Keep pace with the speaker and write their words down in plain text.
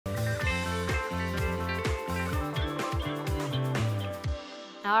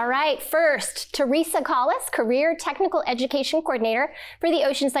All right, first, Teresa Collis, Career Technical Education Coordinator for the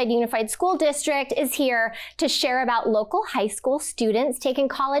Oceanside Unified School District, is here to share about local high school students taking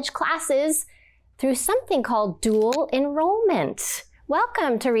college classes through something called dual enrollment.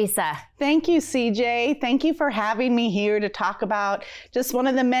 Welcome, Teresa. Thank you, CJ. Thank you for having me here to talk about just one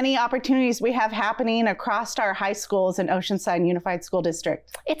of the many opportunities we have happening across our high schools in Oceanside Unified School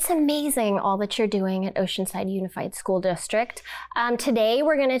District. It's amazing all that you're doing at Oceanside Unified School District. Today,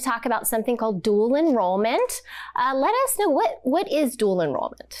 we're going to talk about something called dual enrollment. Let us know, what is dual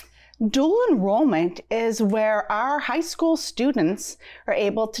enrollment? Dual enrollment is where our high school students are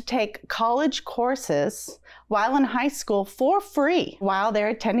able to take college courses while in high school for free while they're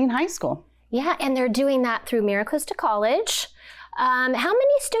attending high school. Yeah, and they're doing that through MiraCosta College. How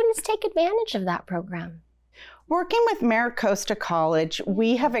many students take advantage of that program? Working with MiraCosta College,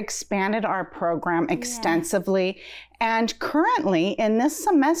 we have expanded our program extensively. And currently in this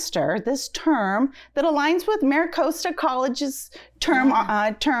semester, this term that aligns with MiraCosta College's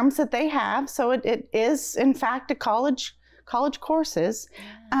terms that they have. So it is in fact a college courses.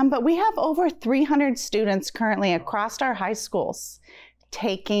 But we have over 300 students currently across our high schools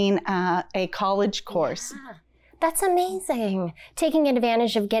taking a college course. Yeah. That's amazing. Taking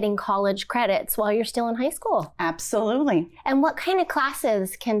advantage of getting college credits while you're still in high school. Absolutely. And what kind of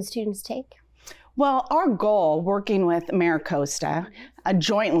classes can students take? Well, our goal, working with MiraCosta,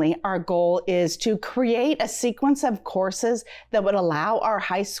 jointly, our goal is to create a sequence of courses that would allow our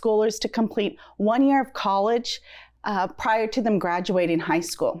high schoolers to complete 1 year of college prior to them graduating high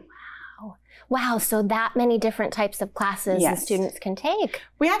school. Wow, so that many different types of classes the students can take.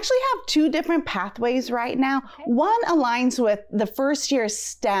 We actually have 2 different pathways right now. Okay. One aligns with the first year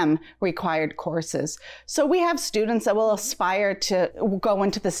STEM required courses. So we have students that will aspire to go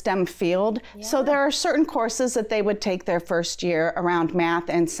into the STEM field. Yeah. So there are certain courses that they would take their first year around math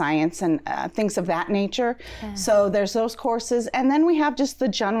and science and things of that nature. Yeah. So there's those courses. And then we have just the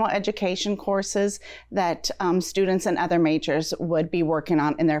general education courses that students in other majors would be working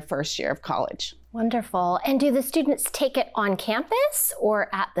on in their first year of college. Wonderful. And do the students take it on campus or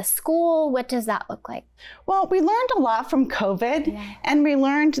at the school? What does that look like? Well, we learned a lot from COVID, and we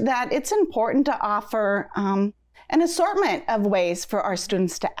learned that it's important to offer an assortment of ways for our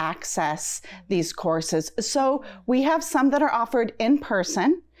students to access these courses. So we have some that are offered in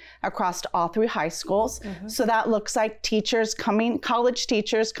person across all 3 high schools. So that looks like college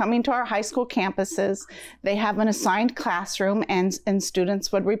teachers coming to our high school campuses. They have an assigned classroom and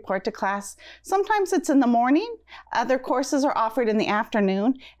students would report to class. Sometimes it's in the morning. Other courses are offered in the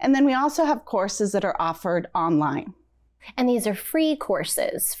afternoon. And then we also have courses that are offered online. And these are free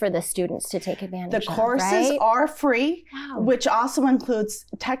courses for the students to take advantage of, The courses are free, Wow. which also includes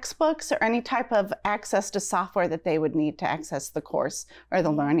textbooks or any type of access to software that they would need to access the course or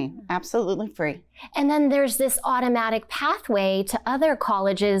the learning. Absolutely free. And then there's this automatic pathway to other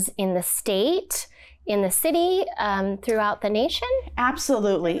colleges in the state, in the city, throughout the nation?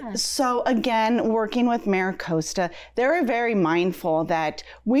 Absolutely. Yeah. So again, working with MiraCosta, they're very mindful that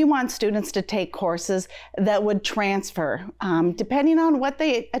we want students to take courses that would transfer, depending on what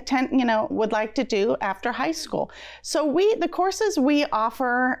they would like to do after high school. So the courses we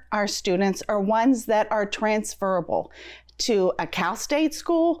offer our students are ones that are transferable to a Cal State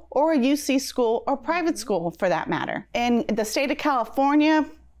school or a UC school or private school for that matter. In the state of California,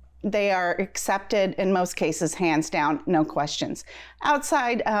 they are accepted in most cases, hands down, no questions.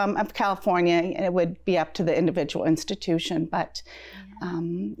 Outside of California, it would be up to the individual institution, but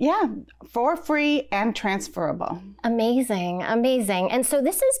for free and transferable. Amazing, amazing. And so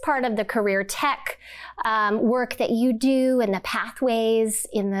this is part of the career tech work that you do and the pathways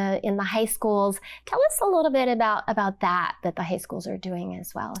in the high schools. Tell us a little bit about that the high schools are doing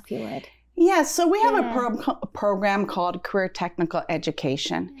as well, if you would. Yes, so we have a program called Career Technical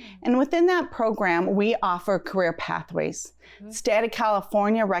Education. And within that program, we offer career pathways. State of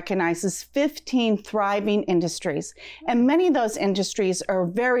California recognizes 15 thriving industries. And many of those industries are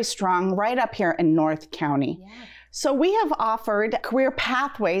very strong right up here in North County. So we have offered career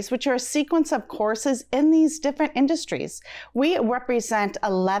pathways, which are a sequence of courses in these different industries. We represent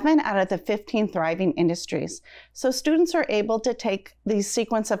 11 out of the 15 thriving industries. So students are able to take these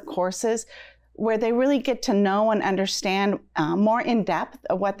sequence of courses where they really get to know and understand more in depth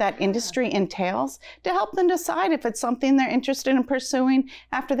of what that industry entails to help them decide if it's something they're interested in pursuing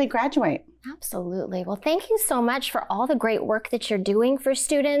after they graduate. Absolutely. Well, thank you so much for all the great work that you're doing for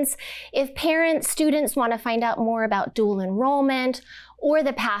students. If students want to find out more about dual enrollment or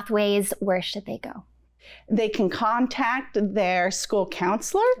the pathways, where should they go? They can contact their school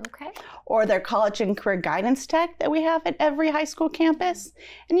counselor Okay. or their college and career guidance tech that we have at every high school campus.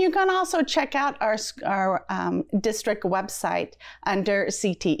 And you can also check out our district website under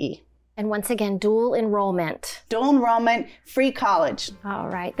CTE. And once again, dual enrollment. Dual enrollment, free college. All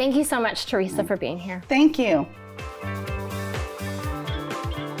right. Thank you so much, Teresa, for being here. Thank you.